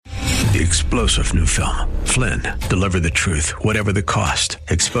The explosive new film, Flynn, deliver the truth, whatever the cost,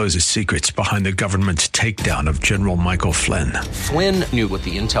 exposes secrets behind the government's takedown of General Michael Flynn. Flynn knew what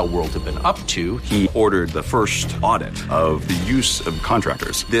the intel world had been up to. He ordered the first audit of the use of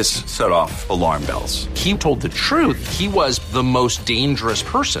contractors. This set off alarm bells. He told the truth. He was the most dangerous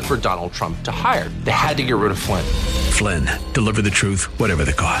person for Donald Trump to hire. They had to get rid of Flynn. Flynn, deliver the truth, whatever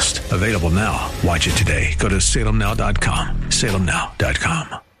the cost. Available now. Watch it today. Go to salemnow.com.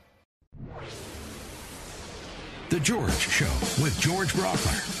 salemnow.com. The George Show with George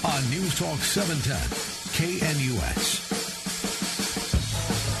Brockler on News Talk 710 KNUS.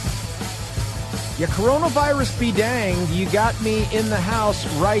 Yeah, coronavirus be danged. You got me in the house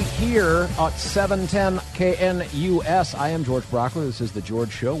right here at 710 KNUS. I am George Brockler. This is The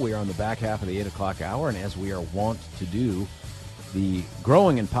George Show. We are on the back half of the 8 o'clock hour, and as we are wont to do, the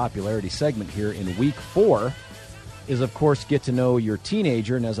growing in popularity segment here in week 4 is, of course, get to know your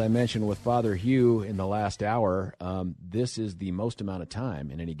teenager. And as I mentioned with Father Hugh in the last hour, this is the most amount of time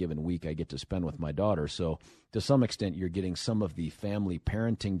in any given week I get to spend with my daughter. So to some extent, you're getting some of the family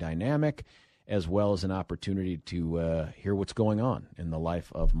parenting dynamic as well as an opportunity to hear what's going on in the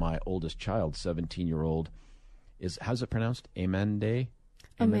life of my oldest child, 17-year-old. How's it pronounced? Amanda?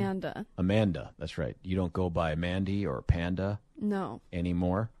 Amanda, that's right. You don't go by Mandy or Panda? No.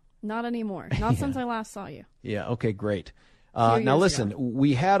 Anymore? Not anymore. Not since I last saw you. Yeah, okay, great. Now listen,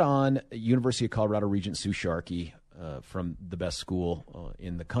 we had on University of Colorado Regent Sue Sharkey from the best school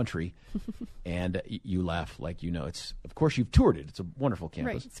in the country, and you laugh like you know. Of course, you've toured it. It's a wonderful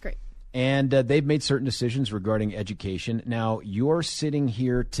campus. Right, it's great. And they've made certain decisions regarding education. Now, you're sitting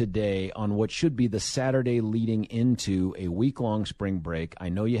here today on what should be the Saturday leading into a week-long spring break. I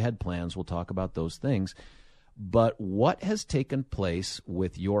know you had plans. We'll talk about those things. But what has taken place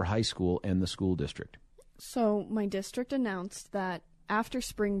with your high school and the school district? So my district announced that after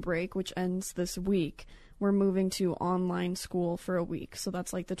spring break, which ends this week, we're moving to online school for a week. So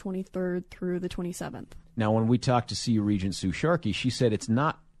that's like the 23rd through the 27th. Now, when we talked to CU Regent Sue Sharkey, she said it's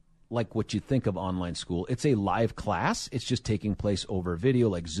not like what you think of online school. It's a live class. It's just taking place over video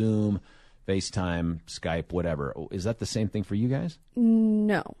like Zoom, FaceTime, Skype, whatever. Is that the same thing for you guys?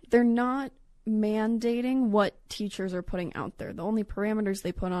 No, they're not mandating what teachers are putting out there. The only parameters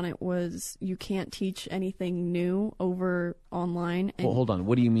they put on it was you can't teach anything new over online. Well, hold on.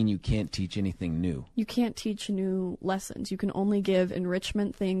 What do you mean you can't teach anything new? You can't teach new lessons. You can only give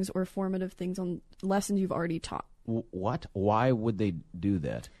enrichment things or formative things on lessons you've already taught. What? Why would they do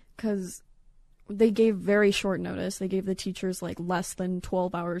that? Because they gave very short notice. They gave the teachers like less than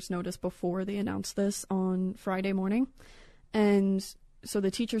 12 hours notice before they announced this on Friday morning. And so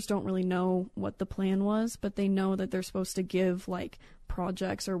the teachers don't really know what the plan was, but they know that they're supposed to give like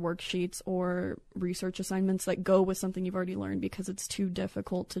projects or worksheets or research assignments that go with something you've already learned because it's too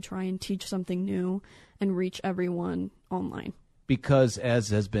difficult to try and teach something new and reach everyone online. Because as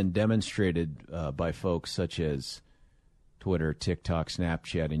has been demonstrated by folks such as Twitter, TikTok,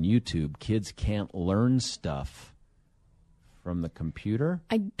 Snapchat, and YouTube, kids can't learn stuff from the computer?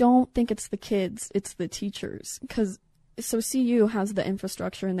 I don't think it's the kids, it's the teachers. So CU has the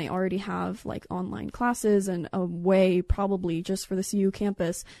infrastructure and they already have like online classes and a way probably just for the CU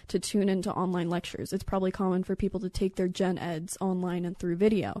campus to tune into online lectures. It's probably common for people to take their gen eds online and through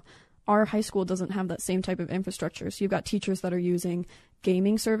video. Our high school doesn't have that same type of infrastructure. So you've got teachers that are using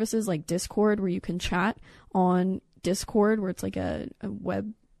gaming services like Discord where you can chat on Discord where it's like a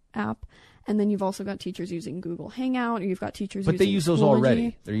web app. And then you've also got teachers using Google Hangout, or you've got teachers using But they use those Schoology.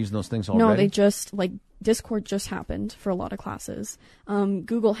 already. They're using those things already? No, they just, like, Discord just happened for a lot of classes.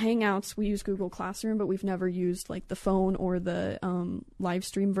 Google Hangouts, we use Google Classroom, but we've never used, like, the phone or the live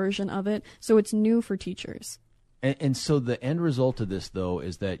stream version of it. So it's new for teachers. And so the end result of this, though,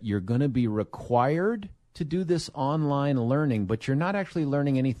 is that you're going to be required to do this online learning, but you're not actually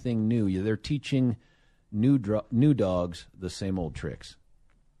learning anything new. They're teaching new dogs the same old tricks.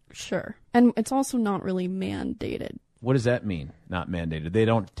 Sure. And it's also not really mandated. What does that mean, not mandated? They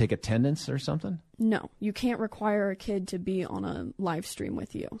don't take attendance or something? No. You can't require a kid to be on a live stream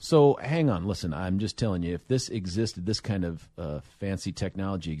with you. So hang on. Listen, I'm just telling you, if this existed, this kind of fancy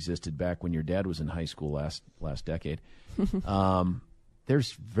technology existed back when your dad was in high school last decade,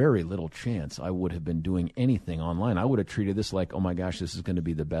 there's very little chance I would have been doing anything online. I would have treated this like, oh my gosh, this is going to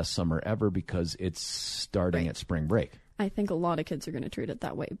be the best summer ever because it's starting at spring break. I think a lot of kids are going to treat it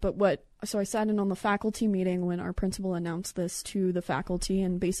that way. So I sat in on the faculty meeting when our principal announced this to the faculty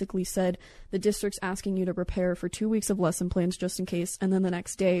and basically said the district's asking you to prepare for 2 weeks of lesson plans just in case. And then the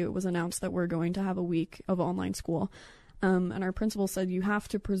next day it was announced that we're going to have a week of online school. And our principal said you have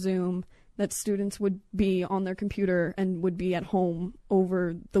to presume that students would be on their computer and would be at home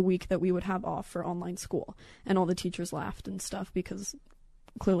over the week that we would have off for online school. And all the teachers laughed and stuff because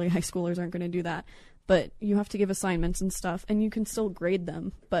clearly high schoolers aren't going to do that. But you have to give assignments and stuff, and you can still grade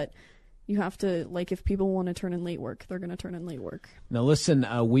them, but you have to, like, if people want to turn in late work, they're going to turn in late work. Now, listen,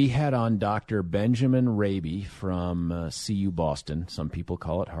 we had on Dr. Benjamin Raby from CU Boston, some people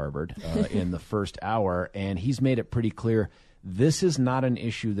call it Harvard, in the first hour, and he's made it pretty clear this is not an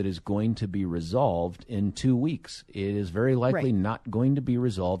issue that is going to be resolved in 2 weeks. It is very likely not going to be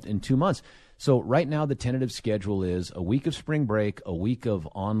resolved in 2 months. So right now the tentative schedule is a week of spring break, a week of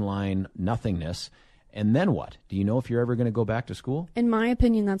online nothingness. And then what? Do you know if you're ever going to go back to school? In my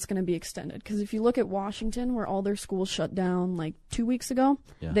opinion, that's going to be extended. Because if you look at Washington, where all their schools shut down like 2 weeks ago,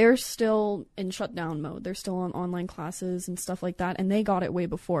 they're still in shutdown mode. They're still on online classes and stuff like that, and they got it way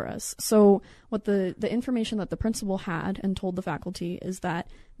before us. So what the information that the principal had and told the faculty is that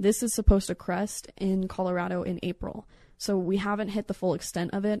this is supposed to crest in Colorado in April. So we haven't hit the full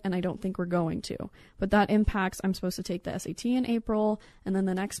extent of it, and I don't think we're going to. But that impacts, I'm supposed to take the SAT in April, and then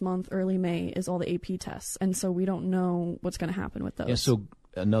the next month, early May, is all the AP tests. And so we don't know what's going to happen with those. Yeah, so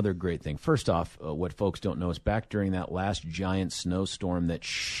another great thing. First off, what folks don't know is back during that last giant snowstorm that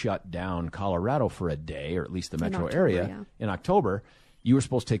shut down Colorado for a day, or at least the metro area, in October, you were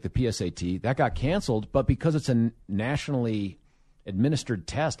supposed to take the PSAT. That got canceled, but because it's a nationally administered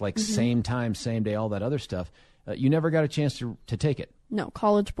test, like same time, same day, all that other stuff, you never got a chance to take it. No,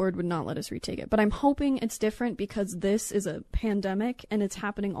 College Board would not let us retake it. But I'm hoping it's different because this is a pandemic and it's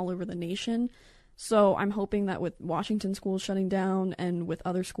happening all over the nation. So I'm hoping that with Washington schools shutting down and with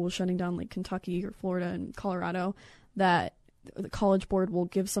other schools shutting down like Kentucky or Florida and Colorado, that the College Board will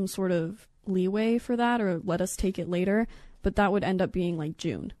give some sort of leeway for that or let us take it later. But that would end up being like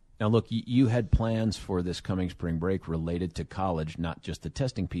June. Now, look, you had plans for this coming spring break related to college, not just the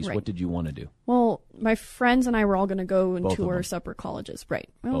testing piece. Right. What did you want to do? Well, my friends and I were all going to go and tour separate colleges. Right.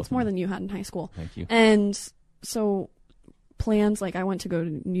 Well, it's more than you had in high school. Thank you. And so plans, like I went to go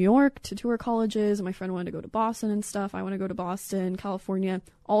to New York to tour colleges, and my friend wanted to go to Boston and stuff. I want to go to Boston, California.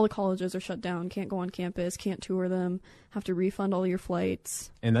 All the colleges are shut down. Can't go on campus, can't tour them, have to refund all your flights.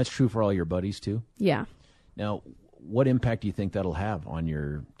 And that's true for all your buddies, too? Yeah. Now, what impact do you think that'll have on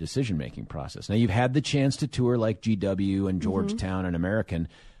your decision-making process? Now, you've had the chance to tour like GW and Georgetown and American,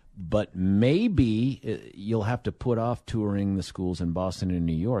 but maybe you'll have to put off touring the schools in Boston and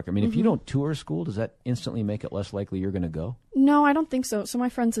New York. I mean, if you don't tour a school, does that instantly make it less likely you're going to go? No, I don't think so. So my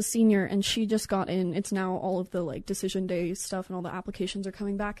friend's a senior, and she just got in. It's now all of the like decision day stuff and all the applications are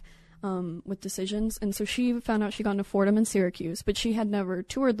coming back with decisions. And so she found out she got into Fordham and Syracuse, but she had never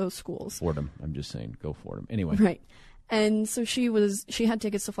toured those schools. Fordham. I'm just saying, go Fordham. Anyway. Right. And so she had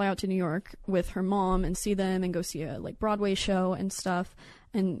tickets to fly out to New York with her mom and see them and go see a like Broadway show and stuff.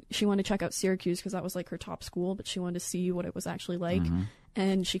 And she wanted to check out Syracuse because that was like her top school, but she wanted to see what it was actually like.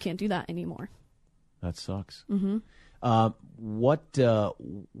 And she can't do that anymore. That sucks. What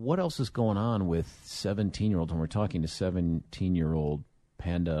else is going on with 17-year-olds when we're talking to 17-year-old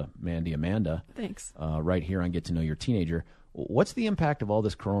Panda Mandy Amanda? Thanks. Right here on Get to Know Your Teenager. What's the impact of all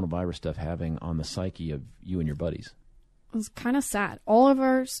this coronavirus stuff having on the psyche of you and your buddies? It was kind of sad. All of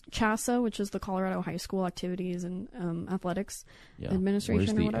our CHSA, which is the Colorado High School Activities and Athletics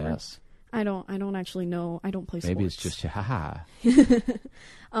Administration, Where's or whatever. The S? I don't actually know. I don't play sports. Maybe it's just haha.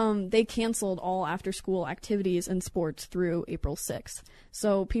 They canceled all after-school activities and sports through April 6th.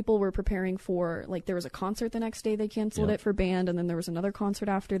 So people were preparing for, like, there was a concert the next day. They canceled it for band, and then there was another concert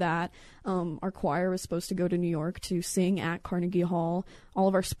after that. Our choir was supposed to go to New York to sing at Carnegie Hall. All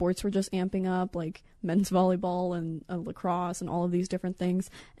of our sports were just amping up, like men's volleyball and lacrosse and all of these different things.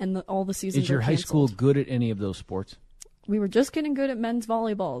 And all the seasons Is your high school good at any of those sports? We were just getting good at men's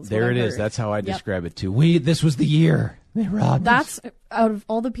volleyball. There it is. That's how I describe it, too. This was the year. They robbed us. That's, out of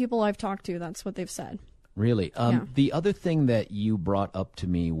all the people I've talked to, that's what they've said. Really? The other thing that you brought up to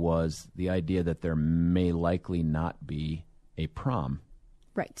me was the idea that there may likely not be a prom.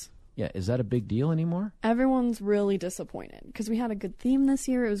 Right. Yeah, is that a big deal anymore? Everyone's really disappointed because we had a good theme this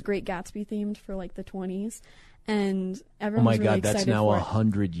year. It was Great Gatsby themed for like the 20s. And everyone's really excited. That's now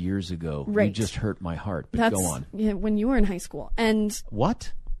 100 years ago. Right. You just hurt my heart, but go on. Yeah, when you were in high school. And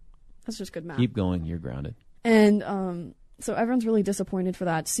what? That's just good math. Keep going. You're grounded. And so everyone's really disappointed for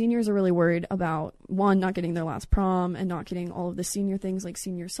that. Seniors are really worried about, one, not getting their last prom and not getting all of the senior things like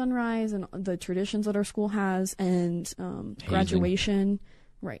senior sunrise and the traditions that our school has and graduation.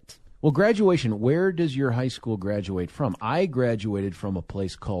 Right. Well, graduation, where does your high school graduate from? I graduated from a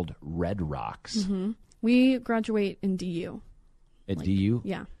place called Red Rocks. We graduate in DU. At DU?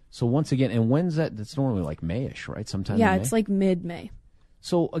 Yeah. So once again, and when's that? That's normally like May-ish, right? Sometime in May? It's like mid-May.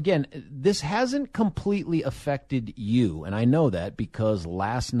 So, again, this hasn't completely affected you, and I know that because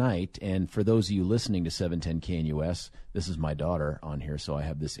last night, and for those of you listening to 710 KNUS, this is my daughter on here, so I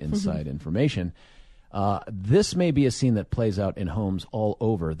have this inside information. This may be a scene that plays out in homes all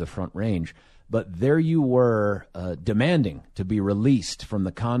over the Front Range, but there you were demanding to be released from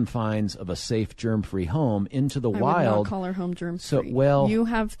the confines of a safe, germ-free home into the wild. I would not call our home germ-free. So, well, you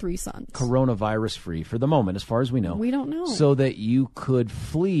have 3 sons. Coronavirus-free for the moment, as far as we know. We don't know. So that you could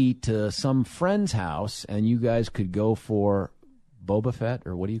flee to some friend's house and you guys could go for Boba Fett,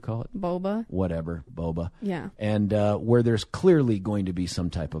 or what do you call it? Boba. Whatever, Boba. Yeah. And where there's clearly going to be some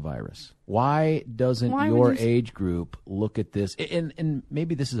type of virus. Why doesn't your age group look at this? And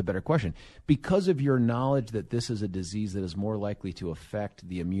maybe this is a better question. Because of your knowledge that this is a disease that is more likely to affect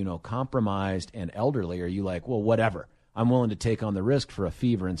the immunocompromised and elderly, are you like, well, whatever. I'm willing to take on the risk for a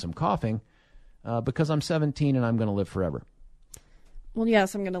fever and some coughing because I'm 17 and I'm going to live forever. Well,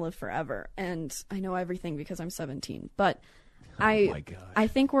 yes, I'm going to live forever. And I know everything because I'm 17. But I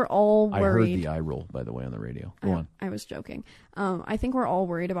think we're all worried. I heard the eye roll, by the way, on the radio. Go on. I was joking. I think we're all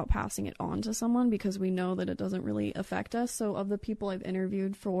worried about passing it on to someone because we know that it doesn't really affect us. So of the people I've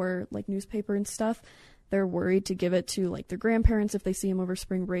interviewed for like newspaper and stuff, they're worried to give it to like their grandparents if they see them over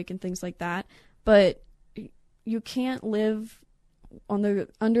spring break and things like that. But you can't live under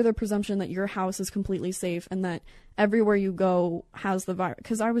the presumption that your house is completely safe and that everywhere you go has the virus.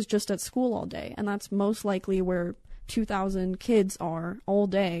 Because I was just at school all day, and that's most likely where 2,000 kids are all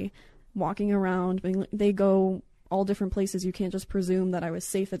day walking around. They go all different places. You can't just presume that I was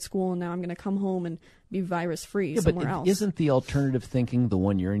safe at school and now I'm going to come home and be virus-free somewhere else. Isn't the alternative thinking, the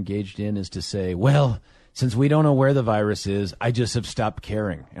one you're engaged in, is to say, well, since we don't know where the virus is, I just have stopped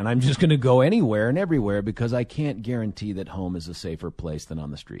caring. And I'm just going to go anywhere and everywhere because I can't guarantee that home is a safer place than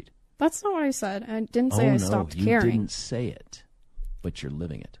on the street. That's not what I said. I didn't say I stopped caring. You didn't say it, but you're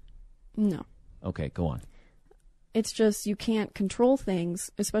living it. No. Okay, go on. It's just you can't control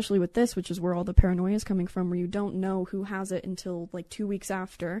things, especially with this, which is where all the paranoia is coming from, where you don't know who has it until like 2 weeks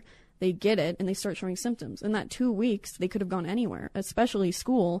after they get it and they start showing symptoms. In that 2 weeks, they could have gone anywhere, especially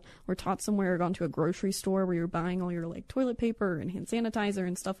school, or taught somewhere, or gone to a grocery store where you're buying all your like toilet paper and hand sanitizer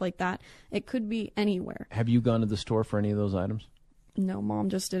and stuff like that. It could be anywhere. Have you gone to the store for any of those items? No, Mom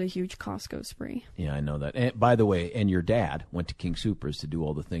just did a huge Costco spree. Yeah, I know that. And by the way, and your dad went to King Soopers to do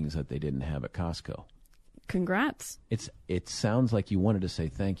all the things that they didn't have at Costco. Congrats. It sounds like you wanted to say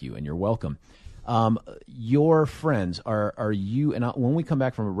thank you, and you're welcome. Your friends, are you, and when we come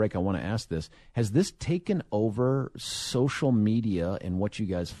back from a break, I want to ask this, has this taken over social media and what you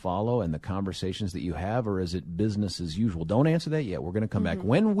guys follow and the conversations that you have, or is it business as usual? Don't answer that yet. We're going to come back.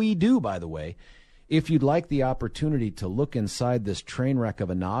 When we do, by the way, if you'd like the opportunity to look inside this train wreck of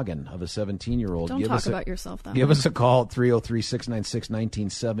a noggin of a 17-year-old, don't talk about yourself that way. Give us a call at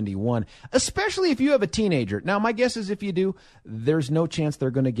 303-696-1971, especially if you have a teenager. Now, my guess is if you do, there's no chance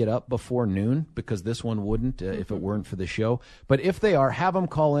they're going to get up before noon because this one wouldn't if it weren't for the show. But if they are, have them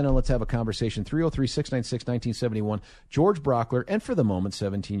call in and let's have a conversation. 303-696-1971. George Brockler, and for the moment,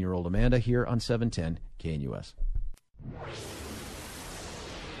 17-year-old Amanda here on 710 KNUS.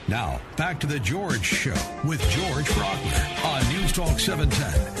 Now, back to the George Show with George Brockler on News Talk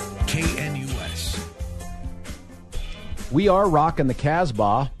 710 KNUS. We are rocking the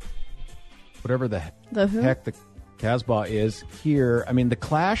Casbah, whatever the heck the Casbah is here. I mean, the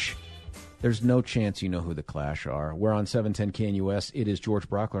Clash, there's no chance you know who the Clash are. We're on 710 KNUS. It is George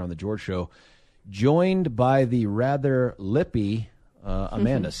Brockler on the George Show, joined by the rather lippy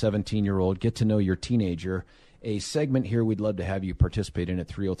Amanda, 17-year-old. Get to know your teenager. A segment here we'd love to have you participate in at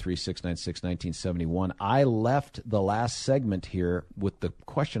 303-696-1971. I left the last segment here with the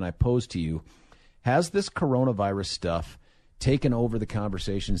question I posed to you. Has this coronavirus stuff taken over the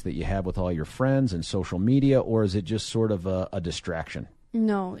conversations that you have with all your friends and social media, or is it just sort of a distraction?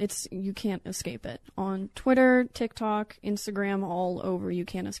 No, you can't escape it. On Twitter, TikTok, Instagram, all over, you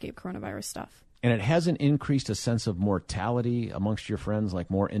can't escape coronavirus stuff. And it hasn't increased a sense of mortality amongst your friends,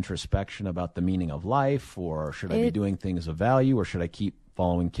 like more introspection about the meaning of life, or should I be doing things of value, or should I keep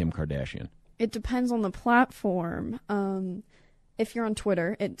following Kim Kardashian? It depends on the platform. If you're on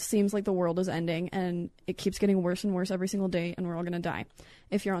Twitter, it seems like the world is ending, and it keeps getting worse and worse every single day, and we're all going to die.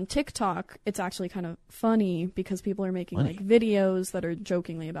 If you're on TikTok, it's actually kind of funny because people are making like videos that are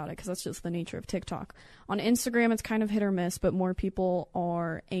jokingly about it, because that's just the nature of TikTok. On Instagram, it's kind of hit or miss, but more people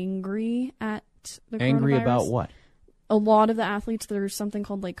are angry at the coronavirus. Angry about what? A lot of the athletes, there's something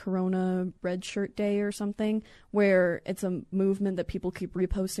called like Corona Red Shirt Day or something, where it's a movement that people keep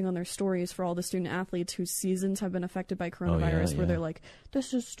reposting on their stories for all the student athletes whose seasons have been affected by coronavirus, where they're like,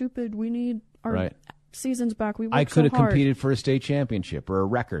 this is stupid. We need our seasons back, we worked I could have so hard. competed for a state championship or a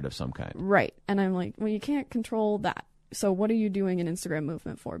record of some kind. Right. And I'm like, well, you can't control that. So what are you doing an Instagram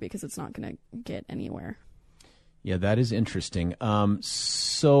movement for? Because it's not going to get anywhere. Yeah, that is interesting.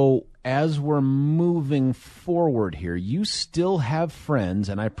 So as we're moving forward here, you still have friends,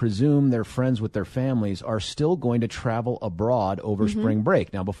 and I presume their friends with their families are still going to travel abroad over spring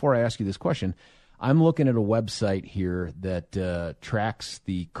break. Now, before I ask you this question, I'm looking at a website here that tracks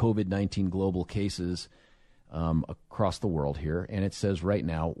the COVID-19 global cases across the world here, and it says right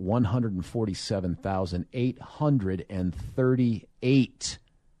now 147,838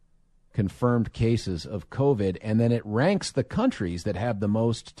 confirmed cases of COVID, and then it ranks the countries that have the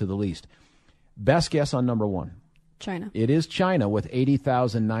most to the least. Best guess on number one? China. It is China with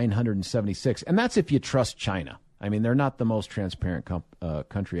 80,976, and that's if you trust China. I mean, they're not the most transparent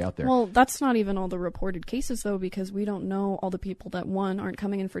country out there. Well, that's not even all the reported cases, though, because we don't know all the people that, one, aren't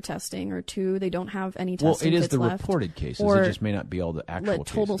coming in for testing, or two, they don't have any testing Well, it is kits the left, reported cases. or It just may not be all the actual the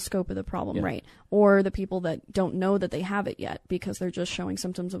total cases. scope of the problem, Yeah. right? Or the people that don't know that they have it yet because they're just showing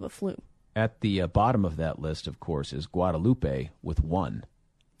symptoms of a flu. At the bottom of that list, of course, is Guadalupe with 1.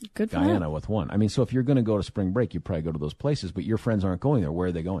 Good for Guyana them. with 1. I mean, so if you're going to go to spring break, you probably go to those places, but your friends aren't going there. Where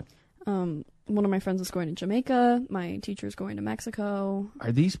are they going? One of my friends is going to Jamaica. My teacher's going to Mexico.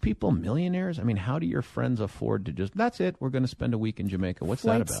 Are these people millionaires? I mean, how do your friends afford to just, that's it, we're going to spend a week in Jamaica? What's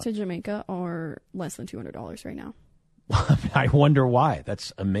that Flights about? to Jamaica are less than $200 right now. I wonder why.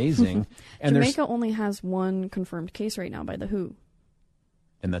 That's amazing. And Jamaica only has one confirmed case right now by the WHO.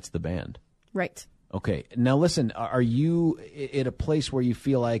 And that's the band. Right. Okay. Now, listen, are you at a place where you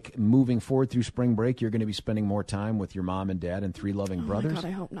feel like moving forward through spring break, you're going to be spending more time with your mom and dad and 3 loving brothers? Oh, my God,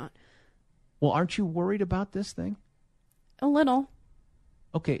 I hope not. Well, aren't you worried about this thing? A little.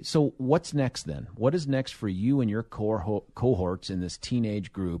 Okay, so what's next then? What is next for you and your cohorts in this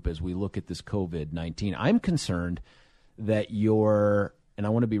teenage group as we look at this COVID-19? I'm concerned that your, and I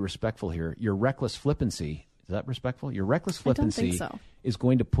want to be respectful here, your reckless flippancy, is that respectful? Your reckless flippancy I don't think so. is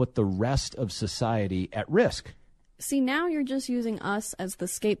going to put the rest of society at risk. See, now you're just using us as the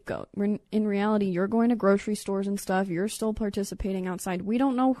scapegoat. When in reality, you're going to grocery stores and stuff. You're still participating outside. We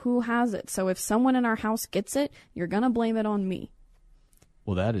don't know who has it. So if someone in our house gets it, you're going to blame it on me.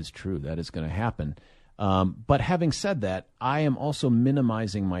 Well, that is true. That is going to happen. But having said that, I am also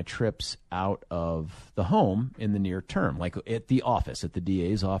minimizing my trips out of the home in the near term. Like at the office, at the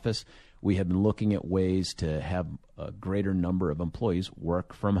DA's office, we have been looking at ways to have a greater number of employees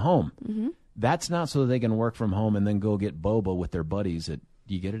work from home. Mm-hmm. That's not so that they can work from home and then go get boba with their buddies at,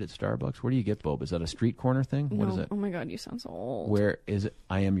 do you get it at Starbucks? Where do you get boba? Is that a street corner thing? No. What is it? Oh my God, you sound so old. Where is it?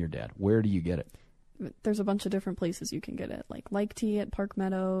 I am your dad. Where do you get it? There's a bunch of different places you can get it, like Tea at Park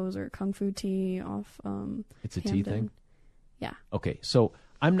Meadows or Kung Fu Tea off It's a Hampton. tea thing? Yeah. Okay, so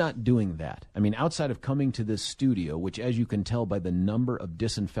I'm not doing that. I mean, outside of coming to this studio, which as you can tell by the number of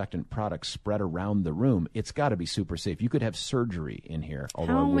disinfectant products spread around the room, it's got to be super safe. You could have surgery in here.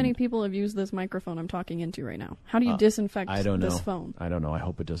 How many people have used this microphone I'm talking into right now? How do you disinfect this phone? I don't know. I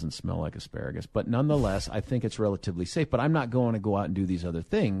hope it doesn't smell like asparagus. But nonetheless, I think it's relatively safe. But I'm not going to go out and do these other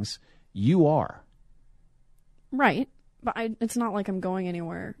things. You are. Right. But it's not like I'm going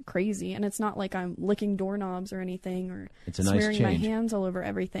anywhere crazy, and it's not like I'm licking doorknobs or anything, or It's a nice smearing my change. hands all over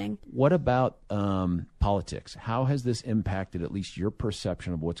everything. What about politics? How has this impacted at least your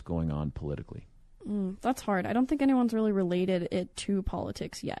perception of what's going on politically? That's hard. I don't think anyone's really related it to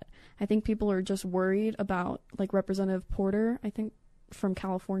politics yet. I think people are just worried about, like Representative Porter, I think, from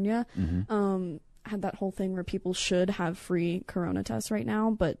California, had that whole thing where people should have free corona tests right now,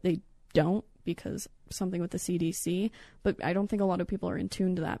 but they don't because something with the CDC. But I don't think a lot of people are in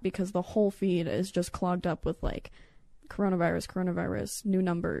tune to that because the whole feed is just clogged up with like coronavirus, new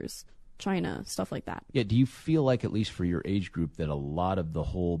numbers, China, stuff like that. Yeah, do you feel like, at least for your age group, that a lot of the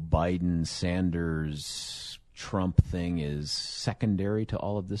whole Biden, Sanders, Trump thing is secondary to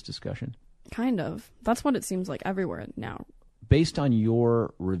all of this discussion? Kind of. That's what it seems like everywhere now. Based on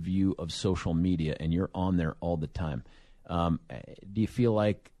your review of social media, and you're on there all the time, do you feel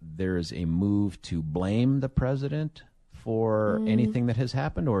like there's a move to blame the president for anything that has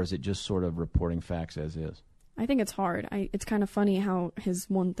happened, or is it just sort of reporting facts as is? I think it's hard. It's kind of funny how his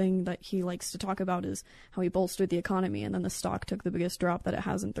one thing that he likes to talk about is how he bolstered the economy, and then the stock took the biggest drop that it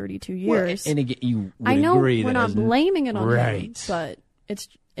has in 32 years. Well, and again, you would I know agree we're that not blaming it on him, right. but it's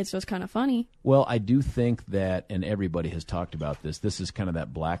just kind of funny. Well, I do think that, and everybody has talked about this, this is kind of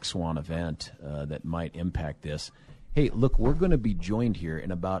that black swan event that might impact this. Hey, look, we're going to be joined here in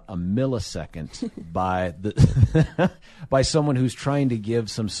about a millisecond by by someone who's trying to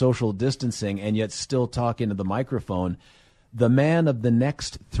give some social distancing and yet still talk into the microphone. The man of the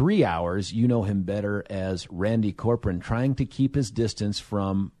next 3 hours, you know him better as Randy Corcoran, trying to keep his distance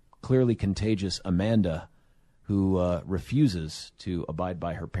from clearly contagious Amanda, who refuses to abide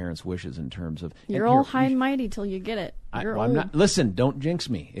by her parents' wishes in terms of... You're all high and mighty till you get it. I'm not. Listen, don't jinx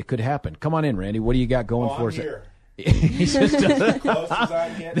me. It could happen. Come on in, Randy. What do you got going for us? I'm here. He's just Close as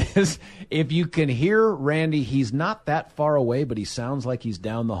I get. If you can hear Randy, he's not that far away, but he sounds like he's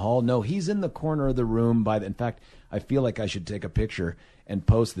down the hall. No, he's in the corner of the room. In fact, I feel like I should take a picture and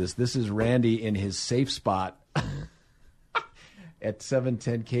post this. This is Randy in his safe spot at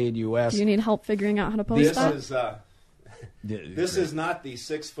 710 KNUS. Do you need help figuring out how to post that? This is not the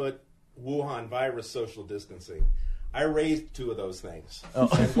 6-foot Wuhan virus social distancing. I raised 2 of those things. And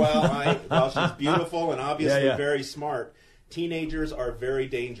while she's beautiful and obviously very smart, teenagers are very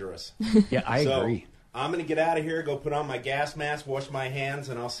dangerous. Yeah, I agree. I'm going to get out of here, go put on my gas mask, wash my hands,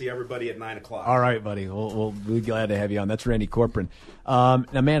 and I'll see everybody at 9 o'clock. All right, buddy. We'll be glad to have you on. That's Randy Corcoran.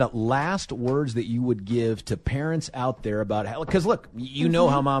 Amanda, last words that you would give to parents out there about how, because look, you know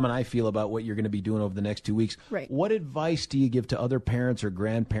how Mom and I feel about what you're going to be doing over the next 2 weeks. Right. What advice do you give to other parents or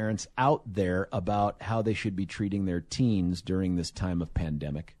grandparents out there about how they should be treating their teens during this time of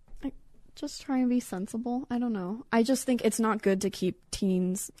pandemic? Just try and be sensible. I don't know. I just think it's not good to keep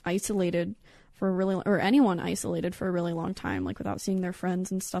teens isolated or anyone isolated for a really long time, like without seeing their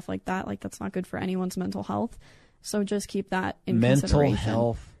friends and stuff like that. Like that's not good for anyone's mental health. So just keep that in consideration. Mental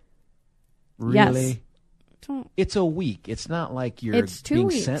health? Really? Yes. It's a week. It's not like you're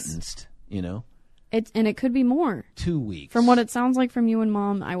being sentenced, you know? And it could be more. 2 weeks. From what it sounds like from you and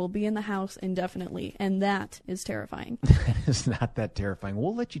Mom, I will be in the house indefinitely, and that is terrifying. It's not that terrifying.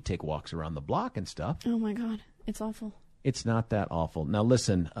 We'll let you take walks around the block and stuff. Oh my God, it's awful. It's not that awful. Now,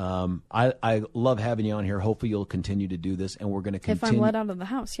 listen, I love having you on here. Hopefully you'll continue to do this, and we're going to continue. If I'm let out of the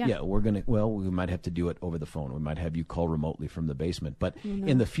house, yeah. Yeah, we might have to do it over the phone. We might have you call remotely from the basement. But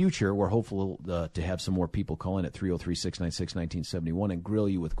in the future, we're hopeful to have some more people call in at 303-696-1971 and grill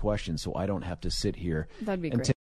you with questions so I don't have to sit here. That'd be great.